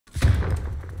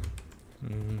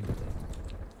Dude,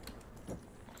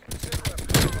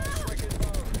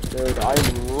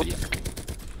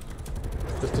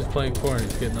 This dude's playing core and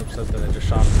he's getting upset that I just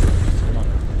shot him. Come on.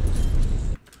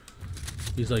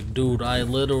 He's like, dude, I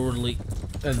literally...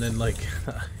 And then like...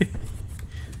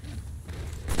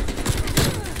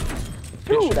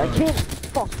 dude, I can't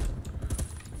fuck.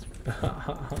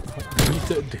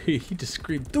 he just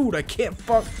screamed, dude, I can't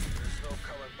fuck.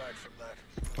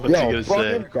 What's he Yo, gonna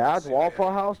fucking say? Dad's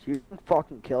Waffle House, you can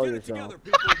fucking kill yourself.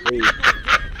 Please.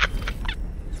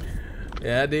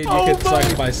 Yeah, dude, you can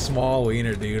suck my small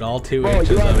wiener, dude. All 2 Bro, inches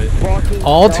you of it. fucking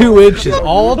All no. 2 inches.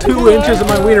 All 2 inches of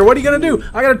my wiener. What are you gonna do?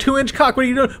 I got a 2-inch cock. What are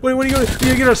you doing? What are you gonna?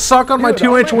 You gonna suck on my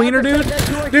 2-inch wiener, dude?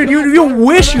 Dude, you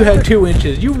wish you had 2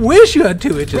 inches. You wish you had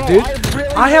 2 inches, dude.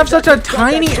 I have such a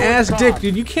tiny ass dick,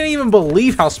 dude. You can't even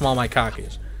believe how small my cock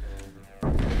is.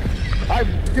 I'm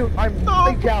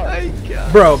really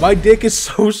jealous. Bro, my dick is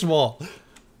so small.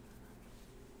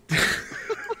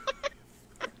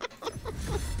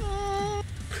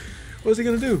 What's he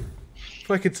gonna do? If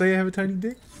I could say I have a tiny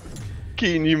dick?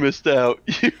 Keaton, you missed out.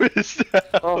 You missed out.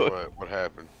 Oh. What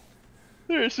happened?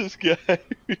 There's this guy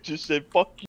who just said, fuck you.